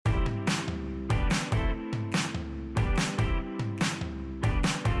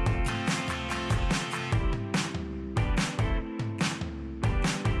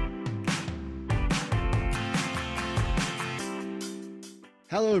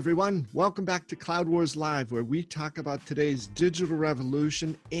Hello, everyone. Welcome back to Cloud Wars Live, where we talk about today's digital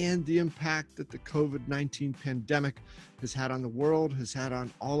revolution and the impact that the COVID-19 pandemic has had on the world, has had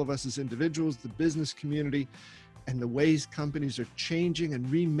on all of us as individuals, the business community, and the ways companies are changing and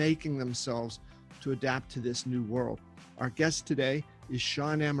remaking themselves to adapt to this new world. Our guest today is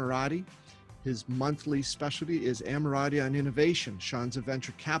Sean Ammirati. His monthly specialty is Ammirati on Innovation. Sean's a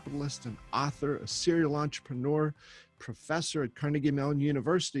venture capitalist, an author, a serial entrepreneur, professor at Carnegie Mellon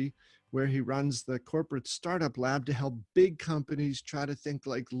University, where he runs the corporate startup lab to help big companies try to think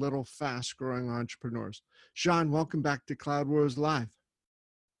like little fast-growing entrepreneurs. Sean, welcome back to Cloud Wars Live.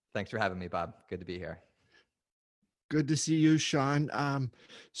 Thanks for having me, Bob. Good to be here. Good to see you, Sean.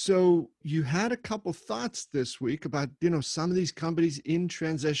 So you had a couple thoughts this week about, some of these companies in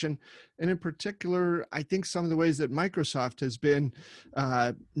transition, and in particular, I think some of the ways that Microsoft has been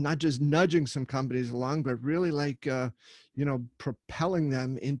not just nudging some companies along, but really propelling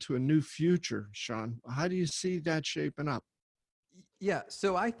them into a new future. Sean, how do you see that shaping up? Yeah,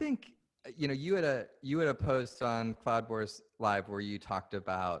 so I think you had a post on Cloud Wars Live where you talked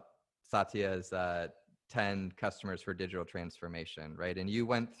about Satya's 10 customers for digital transformation, right? And you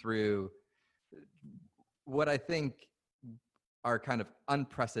went through what I think are kind of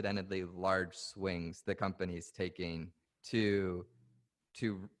unprecedentedly large swings the company's taking to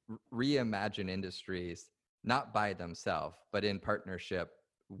reimagine industries, not by themselves, but in partnership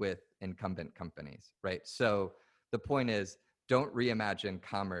with incumbent companies, right? So the point is, don't reimagine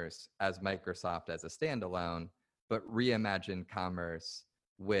commerce as Microsoft as a standalone, but reimagine commerce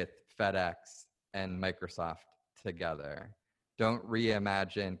with FedEx and Microsoft together. Don't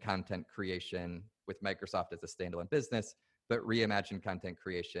reimagine content creation with Microsoft as a standalone business, but reimagine content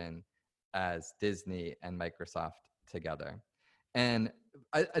creation as Disney and Microsoft together. And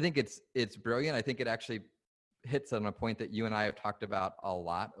I think it's brilliant. I think it actually hits on a point that you and I have talked about a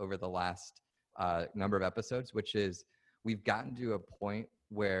lot over the last number of episodes, which is we've gotten to a point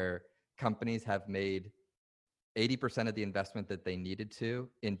where companies have made 80% of the investment that they needed to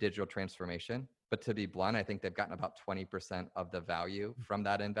in digital transformation. But to be blunt, I think they've gotten about 20% of the value from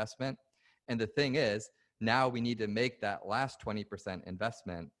that investment. And the thing is, now we need to make that last 20%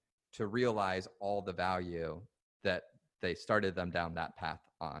 investment to realize all the value that they started them down that path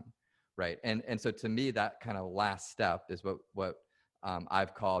on, right? And so to me, that kind of last step is what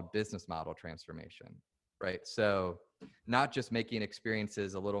I've called business model transformation, right? So not just making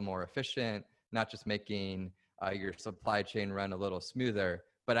experiences a little more efficient, not just making your supply chain run a little smoother,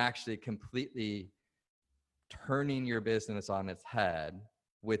 but actually completely turning your business on its head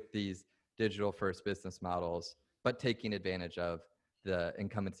with these digital first business models, but taking advantage of the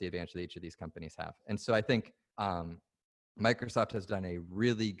incumbency advantage that each of these companies have. And so I think Microsoft has done a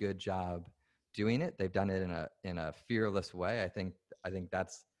really good job doing it. They've done it in a fearless way. I think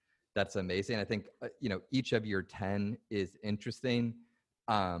that's amazing. I think each of your 10 is interesting,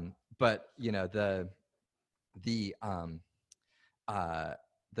 but the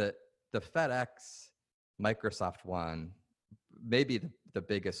FedEx Microsoft one may be the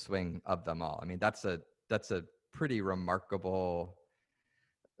biggest swing of them all. I mean, that's a pretty remarkable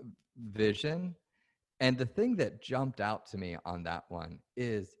vision. And the thing that jumped out to me on that one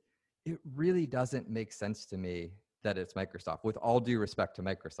is it really doesn't make sense to me that it's Microsoft, with all due respect to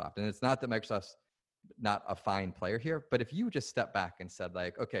Microsoft. And it's not that Microsoft's not a fine player here, but if you just step back and said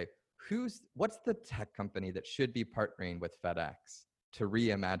okay, what's the tech company that should be partnering with FedEx to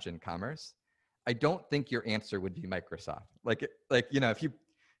reimagine commerce? I don't think your answer would be Microsoft. If you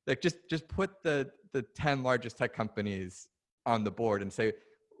just put the 10 largest tech companies on the board and say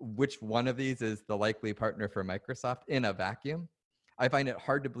which one of these is the likely partner for Microsoft in a vacuum, I find it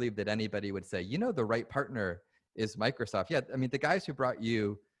hard to believe that anybody would say, the right partner is Microsoft. Yeah, I mean, the guys who brought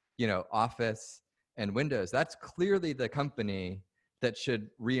you, Office and Windows, that's clearly the company that should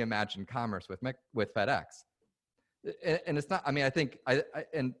reimagine commerce with FedEx. And it's not, I mean, I think,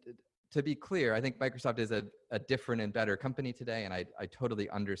 and to be clear, I think Microsoft is a different and better company today. And I totally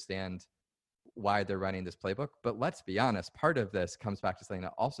understand why they're running this playbook. But let's be honest, part of this comes back to something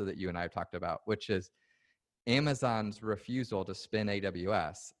that you and I have talked about, which is Amazon's refusal to spin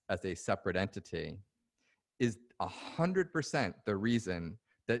AWS as a separate entity is 100% the reason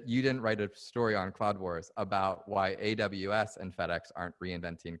that you didn't write a story on Cloud Wars about why AWS and FedEx aren't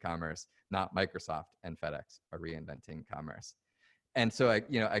reinventing commerce, not Microsoft and FedEx are reinventing commerce. And so,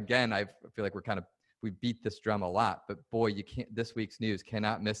 again, I feel like we beat this drum a lot, but boy, this week's news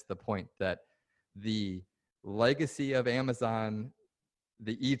cannot miss the point that the legacy of Amazon,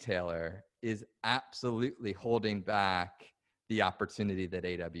 the e-tailer, is absolutely holding back the opportunity that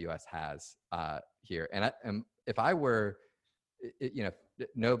AWS has here. And if I were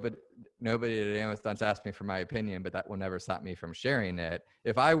nobody at Amazon's asked me for my opinion, but that will never stop me from sharing it.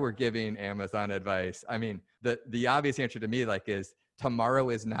 If I were giving Amazon advice, I mean, the obvious answer to me is tomorrow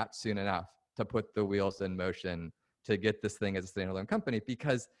is not soon enough to put the wheels in motion to get this thing as a standalone company,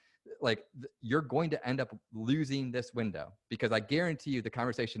 because you're going to end up losing this window, because I guarantee you the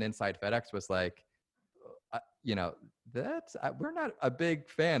conversation inside FedEx was like, we're not a big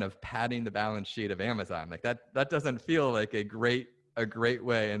fan of padding the balance sheet of Amazon. Like that doesn't feel like a great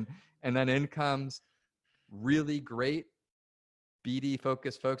way. And then in comes really great BD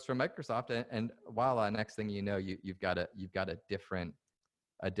focused folks from Microsoft, and voila, next thing you know, you've got a different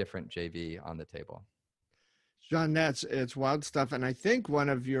JV on the table. John, it's wild stuff. And I think one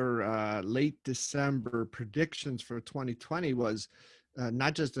of your late December predictions for 2020 was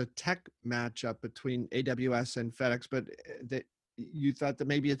not just a tech matchup between AWS and FedEx, but that you thought that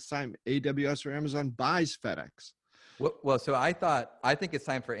maybe it's time AWS or Amazon buys FedEx. Well, so I think it's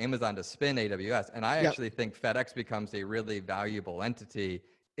time for Amazon to spin AWS, and I actually think FedEx becomes a really valuable entity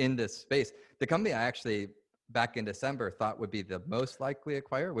in this space. The company I actually back in December thought would be the most likely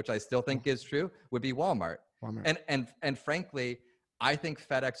acquirer, which I still think is true, would be Walmart. And frankly, I think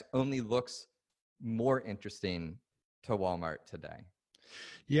FedEx only looks more interesting to Walmart today.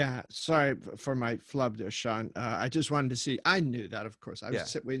 Yeah, sorry for my flub there, Sean. I just wanted to see. I knew that, of course. I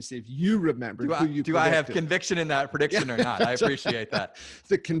was waiting to see if you remembered who you predicted. Do I have conviction in that prediction or not? I appreciate that.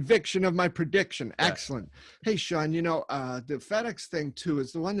 The conviction of my prediction. Excellent. Hey, Sean, the FedEx thing too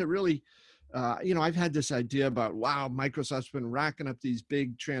is the one that really, I've had this idea about, wow, Microsoft's been racking up these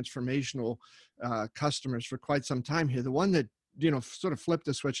big transformational customers for quite some time here. The one that, sort of flipped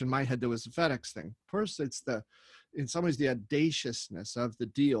the switch in my head, there was the FedEx thing. First, it's in some ways the audaciousness of the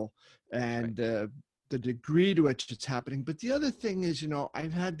deal and the degree to which it's happening. But the other thing is,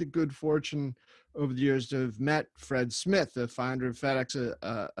 I've had the good fortune over the years to have met Fred Smith, the founder of FedEx,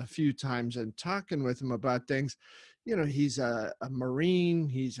 a few times, and talking with him about things. He's a Marine,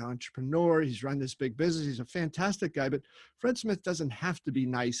 he's an entrepreneur, he's run this big business, he's a fantastic guy, but Fred Smith doesn't have to be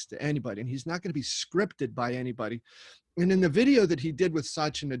nice to anybody, and he's not going to be scripted by anybody. And in the video that he did with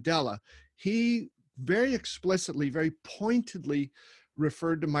Satya Nadella, he very explicitly, very pointedly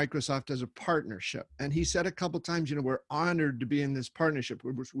referred to Microsoft as a partnership. And he said a couple of times, we're honored to be in this partnership.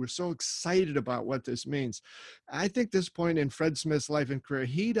 We're so excited about what this means. I think this point in Fred Smith's life and career,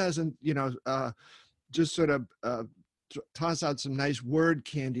 he doesn't, just sort of toss out some nice word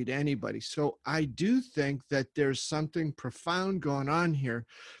candy to anybody. So I do think that there's something profound going on here.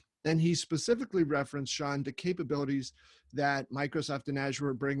 And he specifically referenced, Sean, the capabilities that Microsoft and Azure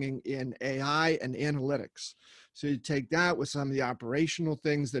are bringing in AI and analytics. So you take that with some of the operational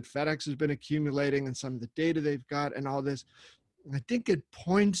things that FedEx has been accumulating and some of the data they've got and all this. I think it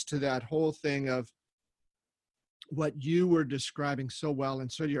points to that whole thing of what you were describing so well.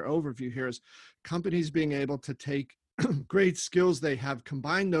 And so your overview here is companies being able to take great skills they have,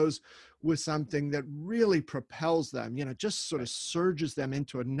 combine those with something that really propels them, just sort of surges them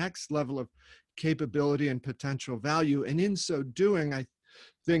into a next level of capability and potential value. And in so doing, I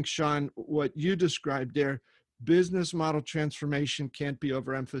think, Sean, what you described there, business model transformation can't be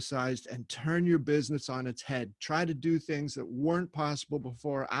overemphasized, and turn your business on its head. Try to do things that weren't possible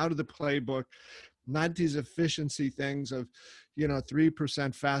before, out of the playbook, not these efficiency things of,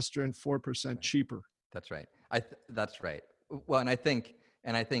 3% faster and 4% cheaper. That's right. That's right. Well, and I think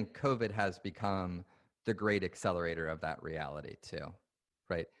COVID has become the great accelerator of that reality too,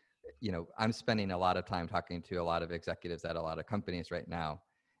 right? I'm spending a lot of time talking to a lot of executives at a lot of companies right now,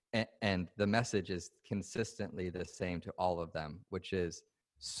 and the message is consistently the same to all of them, which is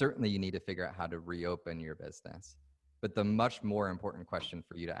certainly you need to figure out how to reopen your business. But the much more important question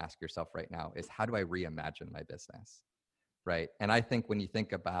for you to ask yourself right now is, how do I reimagine my business, right? And I think when you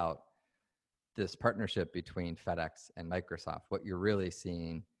think about this partnership between FedEx and Microsoft, what you're really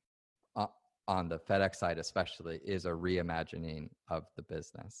seeing on the FedEx side especially is a reimagining of the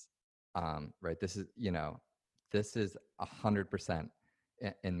business, right? This is 100%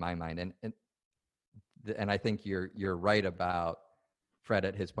 in my mind. And I think you're right about Fred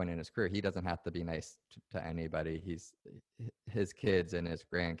at his point in his career. He doesn't have to be nice to anybody. His kids and his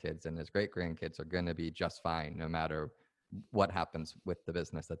grandkids and his great grandkids are going to be just fine no matter what happens with the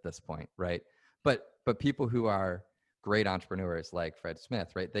business at this point, right? But people who are great entrepreneurs like Fred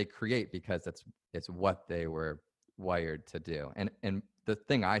Smith, right? They create because it's what they were wired to do. And the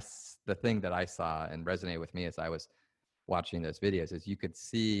thing that I saw and resonated with me as I was watching those videos is you could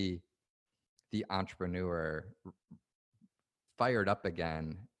see the entrepreneur fired up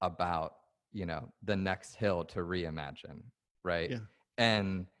again about, the next hill to reimagine, right? Yeah.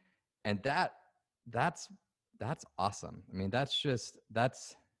 And that's that's awesome. I mean, that's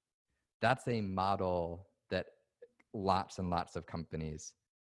a model that lots and lots of companies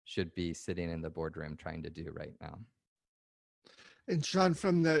should be sitting in the boardroom trying to do right now. And Sean,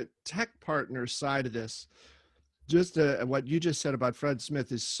 from the tech partner side of this, just what you just said about Fred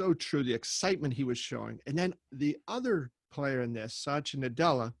Smith is so true. The excitement he was showing. And then the other player in this, Satya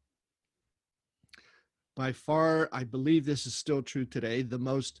Nadella, by far, I believe this is still true today, the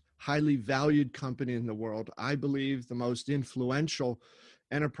most highly valued company in the world. I believe the most influential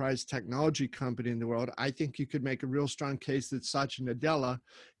enterprise technology company in the world. I think you could make a real strong case that Satya Nadella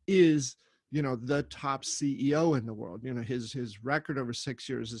is, the top CEO in the world. His record over 6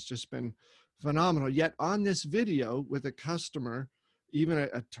 years has just been phenomenal. Yet on this video with a customer, even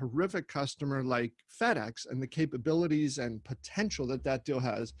a terrific customer like FedEx, and the capabilities and potential that deal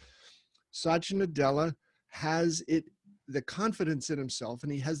has, Satya Nadella has the confidence in himself,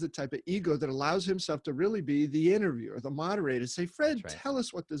 and he has the type of ego that allows himself to really be the interviewer, the moderator. Say, Fred, Right. Tell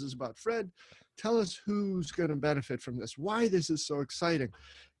us what this is about. Fred, tell us who's going to benefit from this, why this is so exciting.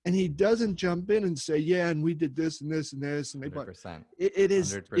 And he doesn't jump in and say, yeah, and we did this and this and this. And 100%. it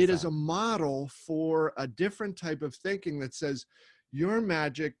is 100%. a model for a different type of thinking that says, your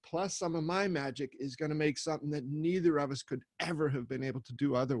magic plus some of my magic is going to make something that neither of us could ever have been able to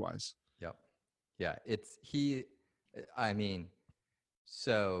do otherwise. Yep. Yeah. I mean,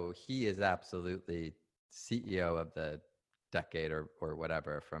 so he is absolutely CEO of the decade or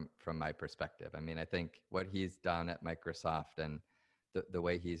whatever from my perspective. I mean, I think what he's done at Microsoft and the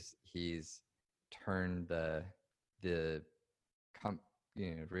way he's turned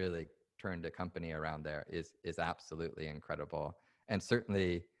really turned the company around there is absolutely incredible. And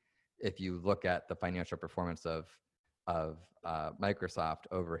certainly if you look at the financial performance of Microsoft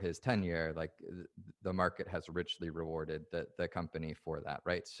over his tenure, like the market has richly rewarded the company for that,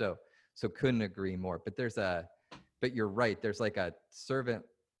 right? So couldn't agree more. But you're right. There's like a servant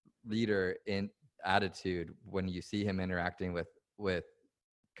leader in attitude when you see him interacting with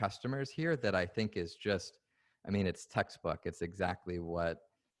customers here that I think is just, I mean, it's textbook. It's exactly what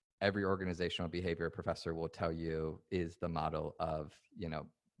every organizational behavior professor will tell you is the model of,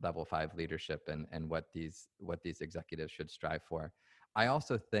 level 5 leadership and what these executives should strive for. I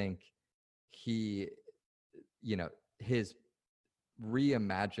also think his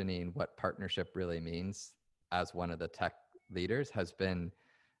reimagining what partnership really means as one of the tech leaders has been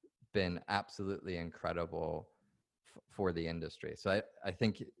absolutely incredible for the industry. So I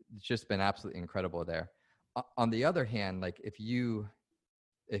think it's just been absolutely incredible there. On the other hand, like if you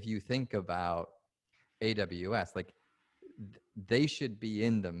think about AWS, like they should be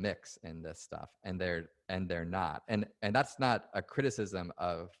in the mix in this stuff, and they're not. And that's not a criticism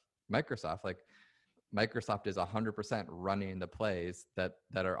of Microsoft. Like Microsoft is 100% running the plays that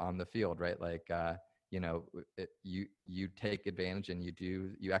are on the field, right? Like you take advantage and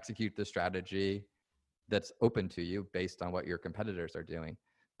you execute the strategy that's open to you based on what your competitors are doing.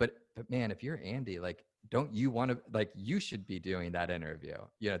 But man, if you're Andy, like, don't you want to, like, you should be doing that interview.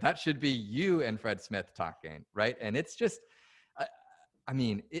 That should be you and Fred Smith talking, right? And it's just, I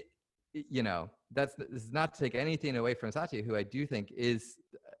mean, this is not to take anything away from Satya, who I do think is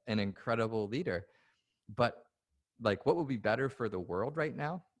an incredible leader. But like, what would be better for the world right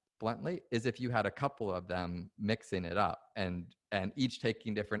now, bluntly, is if you had a couple of them mixing it up and each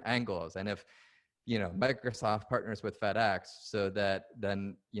taking different angles. And if, Microsoft partners with FedEx, so that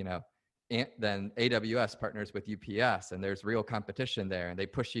then AWS partners with UPS, and there's real competition there, and they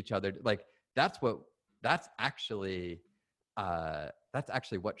push each other. Like that's actually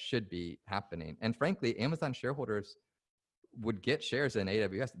what should be happening. And frankly, Amazon shareholders would get shares in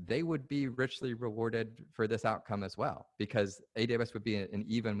AWS. They would be richly rewarded for this outcome as well, because AWS would be an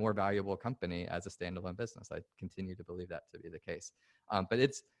even more valuable company as a standalone business. I continue to believe that to be the case. But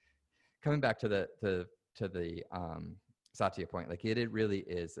it's coming back to the Satya point. Like it really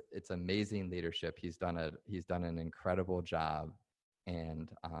is. It's amazing leadership. He's done an incredible job,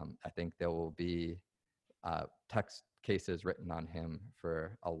 and I think there will be text cases written on him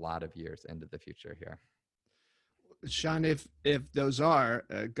for a lot of years into the future here. Sean, if those are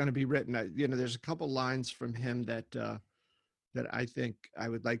going to be written, there's a couple lines from him that I think I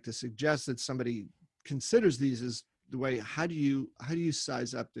would like to suggest that somebody considers these as the way. How do you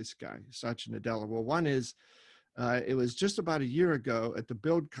size up this guy, Satya Nadella? Well, one is it was just about a year ago at the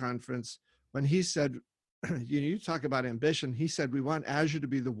Build conference when he said, you talk about ambition. He said, we want Azure to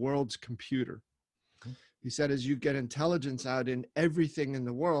be the world's computer. He said, as you get intelligence out in everything in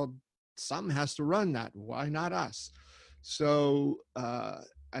the world, something has to run that. Why not us? So,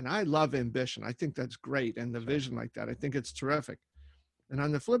 and I love ambition. I think that's great. And the vision like that, I think it's terrific. And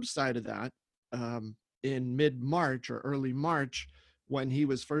on the flip side of that, in mid-March or early March, when he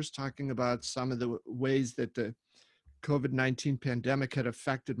was first talking about some of the ways that the COVID-19 pandemic had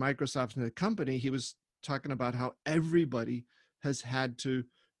affected Microsoft and the company. He was talking about how everybody has had to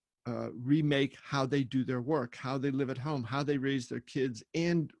remake how they do their work, how they live at home, how they raise their kids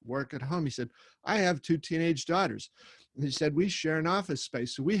and work at home. He said, I have 2 teenage daughters. And he said, we share an office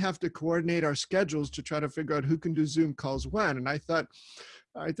space, so we have to coordinate our schedules to try to figure out who can do Zoom calls when. And I thought,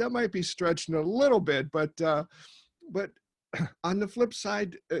 all right, that might be stretching a little bit, but on the flip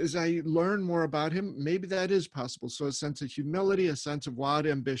side, as I learn more about him, maybe that is possible. So a sense of humility, a sense of wild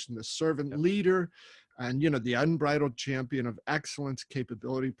ambition, the servant leader, and, the unbridled champion of excellence,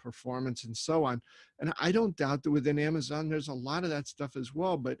 capability, performance, and so on. And I don't doubt that within Amazon, there's a lot of that stuff as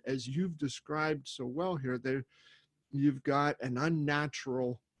well. But as you've described so well here, you've got an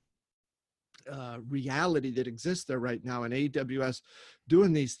unnatural reality that exists there right now in AWS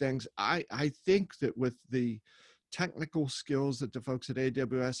doing these things. I think that with the technical skills that the folks at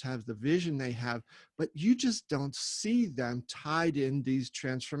AWS have, the vision they have, but you just don't see them tied in these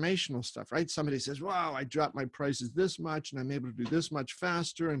transformational stuff, right? Somebody says, wow, I dropped my prices this much and I'm able to do this much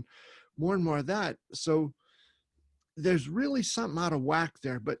faster and more of that. So there's really something out of whack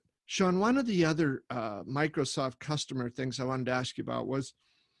there. But Sean, one of the other Microsoft customer things I wanted to ask you about was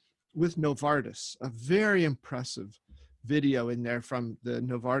with Novartis, a very impressive video in there from the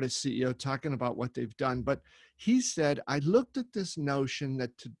Novartis CEO talking about what they've done. But he said, I looked at this notion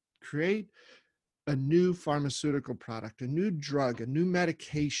that to create a new pharmaceutical product, a new drug, a new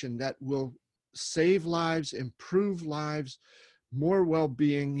medication that will save lives, improve lives, more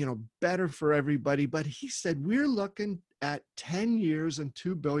well-being, better for everybody. But he said, we're looking at 10 years and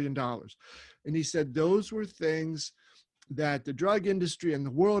 $2 billion. And he said, those were things that the drug industry and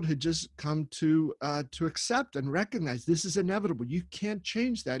the world had just come to accept and recognize. This is inevitable. You can't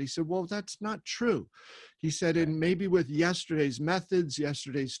change that. He said, well, that's not true. He said, and maybe with yesterday's methods,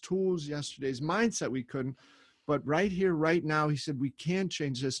 yesterday's tools, yesterday's mindset, we couldn't. But right here, right now, he said, we can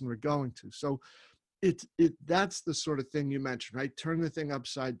change this and we're going to. So that's the sort of thing you mentioned, right? Turn the thing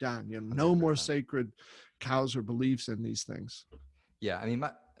upside down. No more sacred cows or beliefs in these things. Yeah. I mean,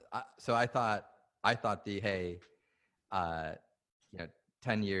 so I thought the,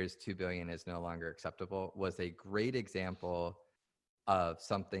 10 years, 2 billion is no longer acceptable was a great example of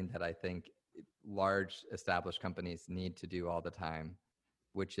something that I think large established companies need to do all the time,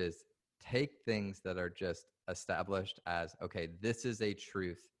 which is take things that are just established as, okay, this is a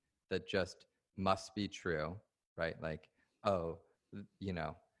truth that just must be true, right? Like,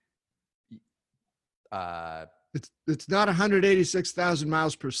 it's not 186,000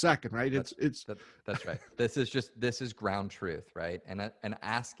 miles per second, right? That's right. This is ground truth, right? And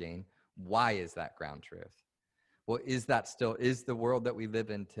asking, why is that ground truth? Well, is the world that we live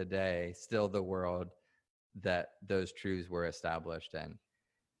in today still the world that those truths were established in?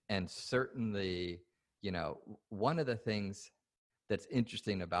 And certainly, one of the things that's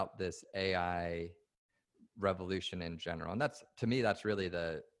interesting about this AI revolution in general, and to me, that's really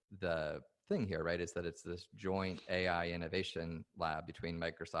the thing here, right, is that it's this joint AI innovation lab between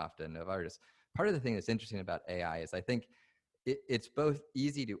Microsoft and Novartis. Part of the thing that's interesting about AI is I think it's both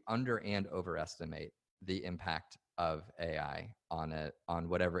easy to under and overestimate the impact of AI on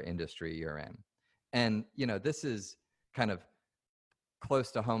whatever industry you're in. And, this is kind of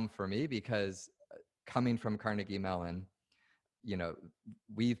close to home for me because coming from Carnegie Mellon,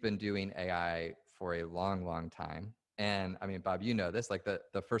 we've been doing AI for a long, long time. And I mean, Bob, this, like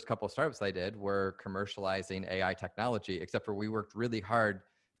the first couple of startups I did were commercializing AI technology, except for we worked really hard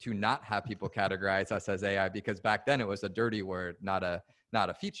to not have people categorize us as AI because back then it was a dirty word, not a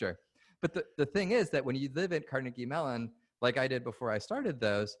feature. But the thing is that when you live at Carnegie Mellon, like I did before I started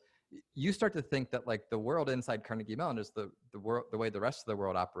those, you start to think that like the world inside Carnegie Mellon is the way the rest of the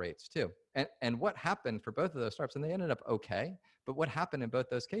world operates too. And what happened for both of those startups, and they ended up okay, but what happened in both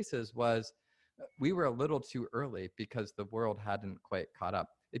those cases was we were a little too early because the world hadn't quite caught up.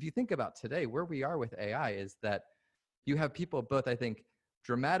 If you think about today, where we are with AI is that you have people both, I think,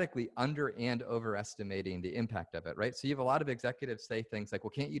 dramatically under and overestimating the impact of it, right? So you have a lot of executives say things like,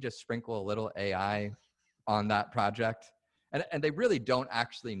 well, can't you just sprinkle a little AI on that project? And they really don't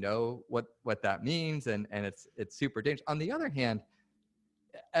actually know what that means. And it's super dangerous. On the other hand,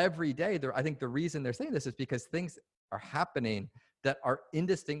 every day, I think the reason they're saying this is because things are happening that are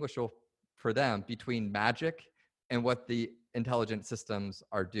indistinguishable for them between magic and what the intelligent systems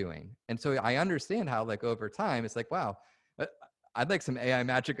are doing. And so I understand how like over time, it's like, wow, I'd like some AI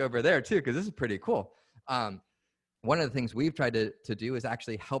magic over there too, because this is pretty cool. One of the things we've tried to do is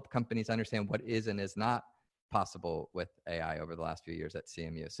actually help companies understand what is and is not possible with AI over the last few years at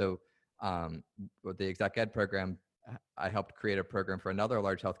CMU. So With the exec ed program, I helped create a program for another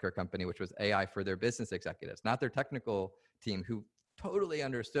large healthcare company, which was AI for their business executives, not their technical team, who totally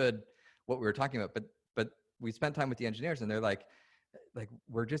understood what we were talking about. But we spent time with the engineers, and they're like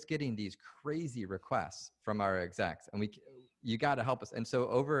we're just getting these crazy requests from our execs, and you got to help us. And so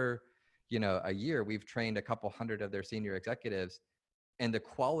over a year, we've trained a couple hundred of their senior executives, and the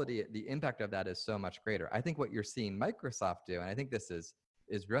quality, the impact of that is so much greater. I think what you're seeing Microsoft do, and I think this is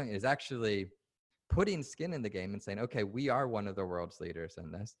brilliant, is actually putting skin in the game and saying, okay, we are one of the world's leaders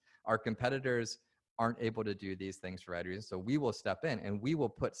in this. Our competitors aren't able to do these things for right reasons, so we will step in and we will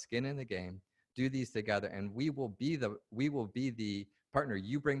put skin in the game, do these together, and we will be the partner.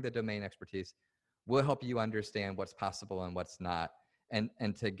 You bring the domain expertise, we'll help you understand what's possible and what's not, and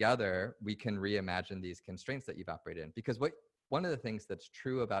together we can reimagine these constraints that you've operated in. Because one of the things that's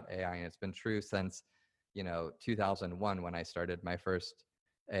true about AI, and it's been true since 2001 when I started my first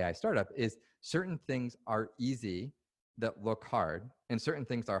AI startup, is certain things are easy that look hard, and certain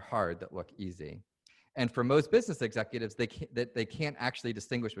things are hard that look easy. And for most business executives, they can't actually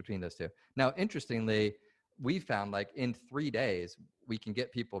distinguish between those two. Now, interestingly, we found like in 3 days, we can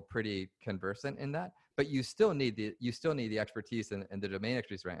get people pretty conversant in that, but you still need the expertise and the domain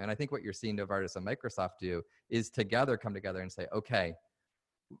expertise, right? And I think what you're seeing Novartis and Microsoft do is come together and say, okay,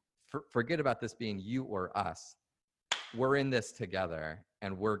 forget about this being you or us. We're in this together,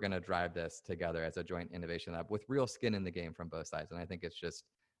 and we're going to drive this together as a joint innovation lab with real skin in the game from both sides. And I think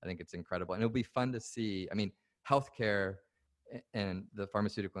it's incredible. And it'll be fun to see. I mean, healthcare and the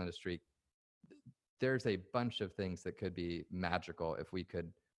pharmaceutical industry, there's a bunch of things that could be magical if we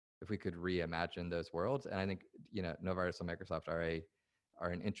could reimagine those worlds. And I think, Novartis and Microsoft are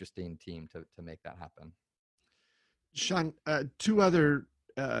an interesting team to make that happen. Sean, two other,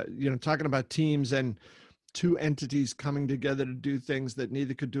 talking about teams and two entities coming together to do things that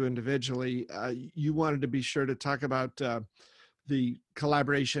neither could do individually. You wanted to be sure to talk about the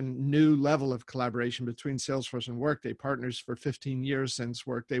new level of collaboration between Salesforce and Workday, partners for 15 years since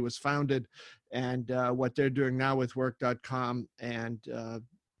Workday was founded, and what they're doing now with Work.com, and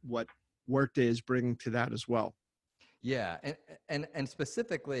what Workday is bringing to that as well. Yeah, and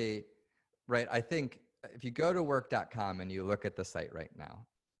specifically, right, I think if you go to Work.com and you look at the site right now,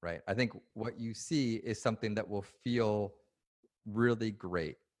 right, I think what you see is something that will feel really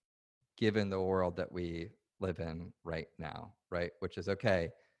great given the world that we live in right now, right? Which is, okay,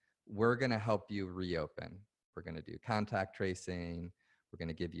 we're going to help you reopen. We're going to do contact tracing. We're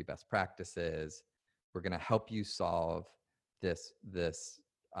going to give you best practices. We're going to help you solve this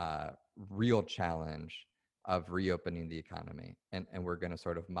real challenge of reopening the economy. And we're going to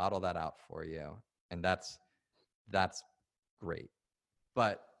sort of model that out for you. And that's great.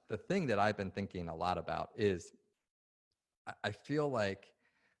 But the thing that I've been thinking a lot about is I feel like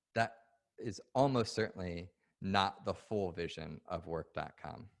that is almost certainly not the full vision of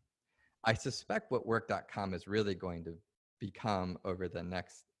Work.com. I suspect what Work.com is really going to become over the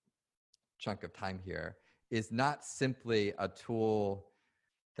next chunk of time here is not simply a tool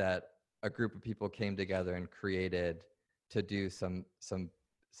that a group of people came together and created to do some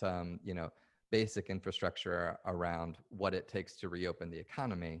basic infrastructure around what it takes to reopen the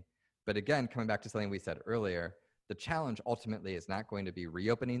economy. But again, coming back to something we said earlier, the challenge ultimately is not going to be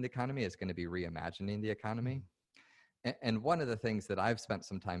reopening the economy, it's going to be reimagining the economy. And one of the things that I've spent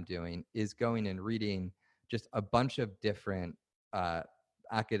some time doing is going and reading just a bunch of different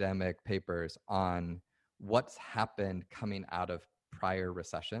academic papers on what's happened coming out of prior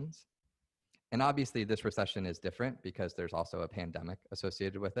recessions. And obviously this recession is different because there's also a pandemic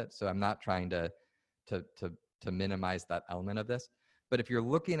associated with it. So I'm not trying to minimize that element of this. But if you're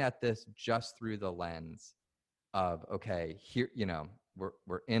looking at this just through the lens of, okay, here,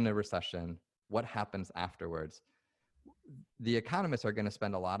 we're in a recession, what happens afterwards? The economists are going to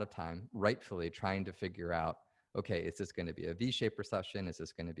spend a lot of time, rightfully, trying to figure out, okay, is this going to be a V-shaped recession? Is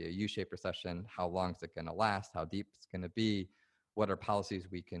this going to be a U-shaped recession? How long is it going to last? How deep it's going to be? What are policies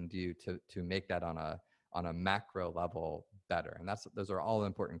we can do to make that on a macro level better? And those are all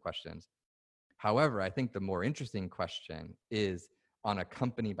important questions. However, I think the more interesting question is on a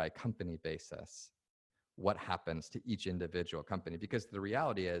company by company basis, what happens to each individual company? Because the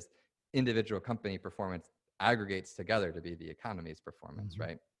reality is individual company performance aggregates together to be the economy's performance,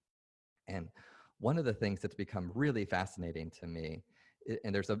 right? And one of the things that's become really fascinating to me,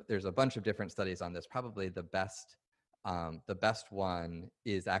 and there's a bunch of different studies on this, probably the best one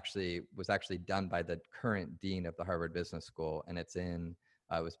was actually done by the current dean of the Harvard Business School, and it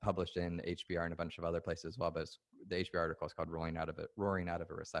was published in HBR and a bunch of other places as well, but the HBR article is called Roaring Out of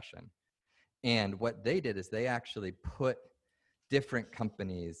a Recession. And what they did is they actually put different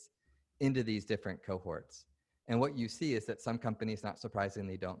companies into these different cohorts. And what you see is that some companies, not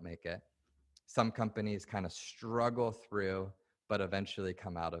surprisingly, don't make it. Some companies kind of struggle through, but eventually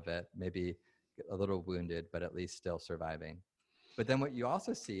come out of it, maybe a little wounded, but at least still surviving. But then what you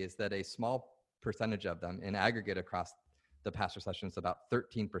also see is that a small percentage of them, in aggregate across the past recessions, about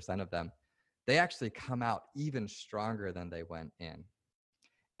 13% of them, they actually come out even stronger than they went in.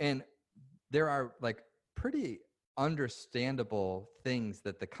 And there are like pretty understandable things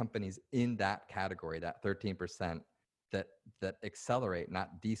that the companies in that category, that 13%, that accelerate,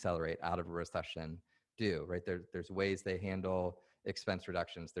 not decelerate out of a recession do, right? There's ways they handle expense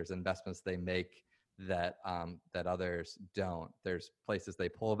reductions. There's investments they make that others don't. There's places they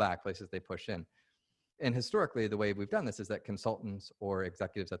pull back, places they push in. And historically, the way we've done this is that consultants or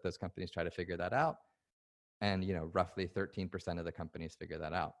executives at those companies try to figure that out. And, roughly 13% of the companies figure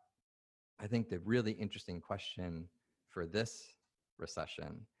that out. I think the really interesting question for this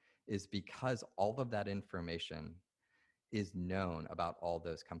recession is because all of that information is known about all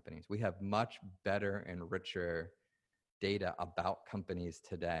those companies. We have much better and richer data about companies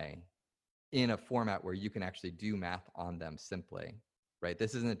today in a format where you can actually do math on them simply, right?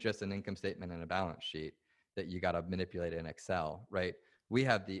 This isn't just an income statement and a balance sheet that you got to manipulate in Excel, right? We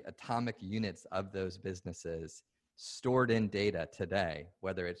have the atomic units of those businesses stored in data today,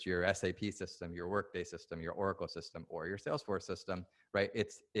 whether it's your SAP system, your Workday system, your Oracle system, or your Salesforce system, right?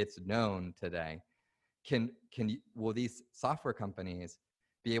 It's known today. Will these software companies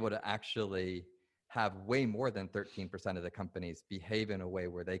be able to actually have way more than 13% of the companies behave in a way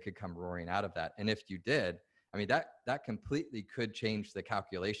where they could come roaring out of that? And if you did, I mean, that completely could change the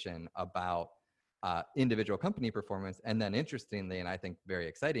calculation about individual company performance. And then interestingly, and I think very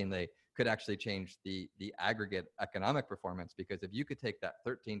excitingly, could actually change the aggregate economic performance, because if you could take that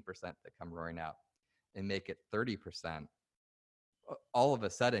 13% that come roaring out and make it 30%, all of a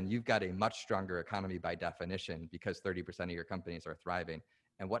sudden you've got a much stronger economy by definition, because 30% of your companies are thriving.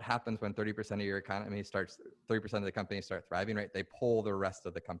 And what happens when 30% of your economy 30% of the companies start thriving, right? They pull the rest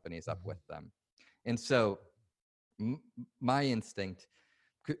of the companies up with them. And so my instinct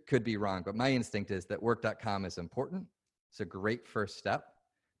could be wrong, but my instinct is that work.com is important. It's a great first step,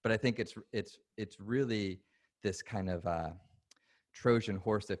 but I think it's really this kind of Trojan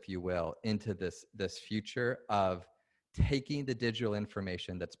horse, if you will, into this future of taking the digital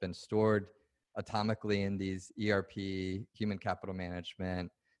information that's been stored atomically in these ERP, human capital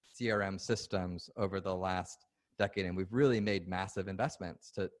management, CRM systems over the last decade. And we've really made massive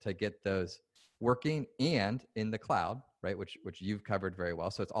investments to get those working and in the cloud, right? Which you've covered very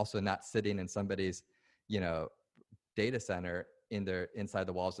well. So it's also not sitting in somebody's, data center inside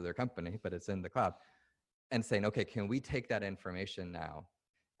the walls of their company, but it's in the cloud. And saying, okay, can we take that information now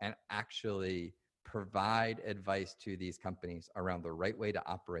and actually provide advice to these companies around the right way to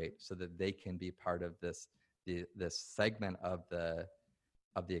operate so that they can be part of this segment of the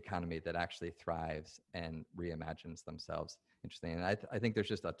economy that actually thrives and reimagines themselves? Interesting. And I think there's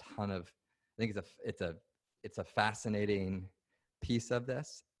just a ton of, I think it's a fascinating piece of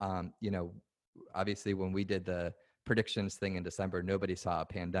this. Obviously when we did the predictions thing in December, nobody saw a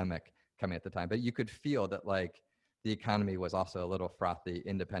pandemic coming at the time, but you could feel that like the economy was also a little frothy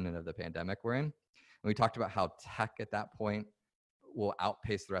independent of the pandemic we're in. And we talked about how tech at that point will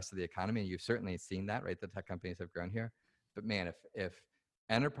outpace the rest of the economy. And you've certainly seen that, right? The tech companies have grown here. But man, if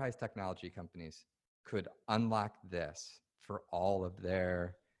enterprise technology companies could unlock this for all of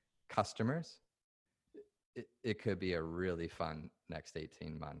their customers, it could be a really fun next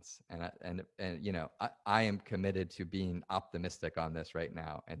 18 months. And I am committed to being optimistic on this right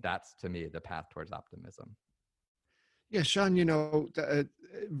now. And that's, to me, the path towards optimism. Yeah, Sean,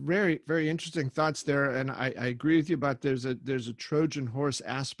 very, very interesting thoughts there. And I agree with you about there's a Trojan horse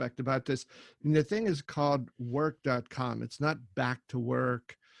aspect about this. And the thing is called work.com. It's not back to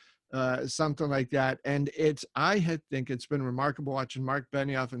work, something like that. And I think it's been remarkable watching Mark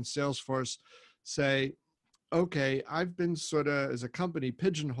Benioff and Salesforce say, okay, I've been sort of, as a company,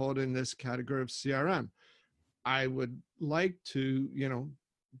 pigeonholed in this category of CRM. I would like to,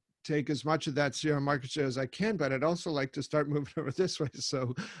 take as much of that CRM market share as I can, but I'd also like to start moving over this way.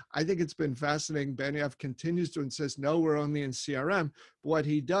 So I think it's been fascinating. Benioff continues to insist, no, we're only in CRM. What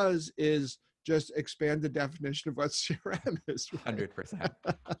he does is just expand the definition of what CRM is. Right? 100%.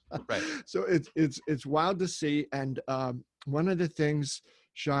 Right. So it's wild to see. And one of the things,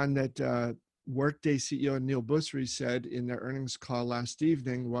 Sean, that Workday CEO Neil Busry said in their earnings call last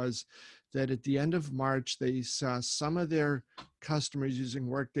evening was that at the end of March, they saw some of their customers using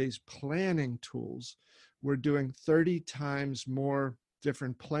Workday's planning tools were doing 30 times more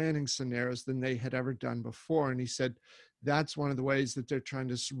different planning scenarios than they had ever done before. And he said that's one of the ways that they're trying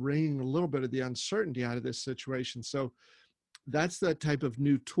to wring a little bit of the uncertainty out of this situation. So that's the type of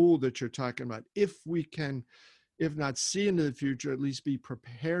new tool that you're talking about. If we can, if not see into the future, at least be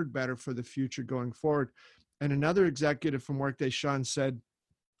prepared better for the future going forward. And another executive from Workday, Sean, said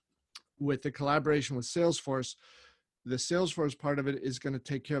with the collaboration with Salesforce, the Salesforce part of it is going to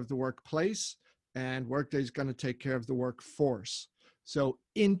take care of the workplace, and Workday is going to take care of the workforce. So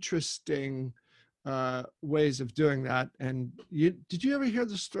interesting ways of doing that. And did you ever hear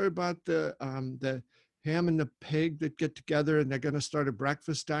the story about the ham and the pig that get together and they're going to start a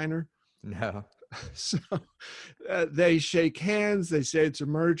breakfast diner? No. So they shake hands, they say it's a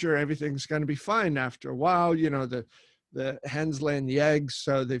merger, everything's going to be fine. After a while, you know, the hens laying the eggs,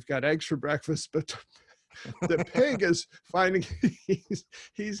 so they've got eggs for breakfast, but the pig is finding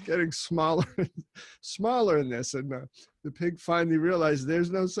he's getting smaller and smaller in this, and the pig finally realized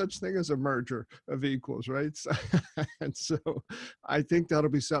there's no such thing as a merger of equals, right? So, and so I think that'll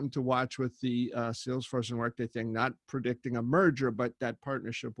be something to watch with the Salesforce and Workday thing, not predicting a merger, but that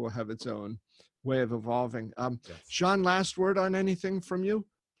partnership will have its own way of evolving. Yes. Sean, last word on anything from you?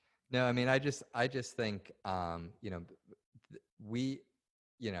 No, I mean, I just think, we,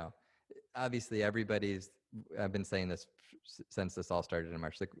 obviously I've been saying this since this all started in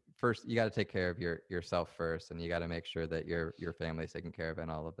March. Like, first, you got to take care of yourself first, and you got to make sure that your family is taken care of and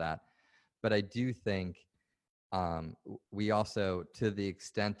all of that. But I do think we also, to the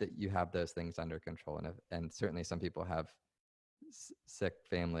extent that you have those things under control, and certainly some people have sick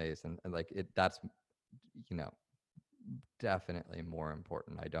families, and like that's, definitely more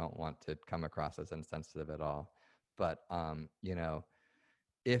important. I don't want to come across as insensitive at all, but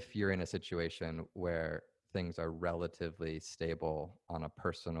if you're in a situation where things are relatively stable on a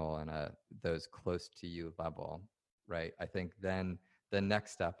personal and those close to you level, right? I think then the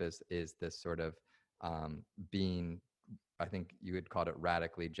next step is this sort of being, I think you would call it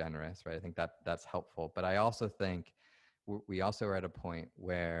radically generous, right? I think that's helpful. But I also think we also are at a point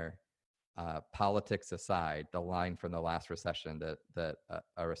where politics aside, the line from the last recession that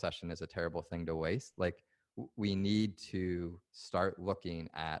a recession is a terrible thing to waste, like we need to start looking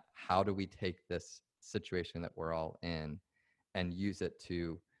at how do we take this situation that we're all in and use it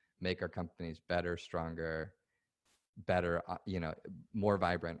to make our companies better, stronger, better, more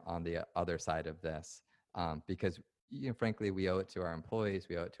vibrant on the other side of this. Because frankly, we owe it to our employees,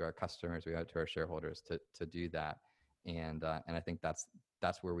 we owe it to our customers, we owe it to our shareholders to do that. And I think that's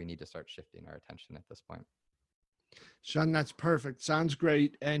where we need to start shifting our attention at this point. Sean, that's perfect. Sounds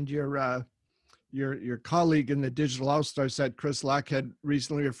great. And your colleague in the Digital All-Star set, Chris Locke, had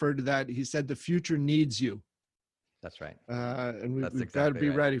recently referred to that. He said the future needs you. That's right. And we've exactly got to be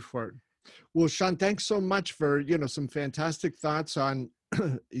right. ready for it. Well, Sean, thanks so much for some fantastic thoughts on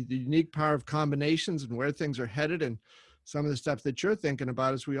the unique power of combinations and where things are headed, and some of the stuff that you're thinking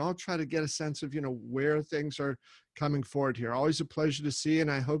about as we all try to get a sense of where things are coming forward here. Always a pleasure to see, and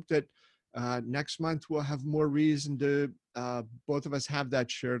I hope that next month we'll have more reason to both of us have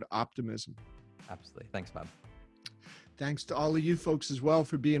that shared optimism. Absolutely. Thanks, Bob. Thanks to all of you folks as well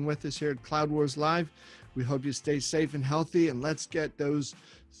for being with us here at Cloud Wars Live. We hope you stay safe and healthy, and let's get those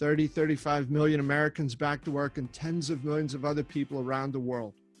 35 million Americans back to work and tens of millions of other people around the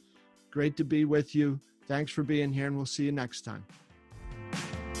world. Great to be with you. Thanks for being here, and we'll see you next time.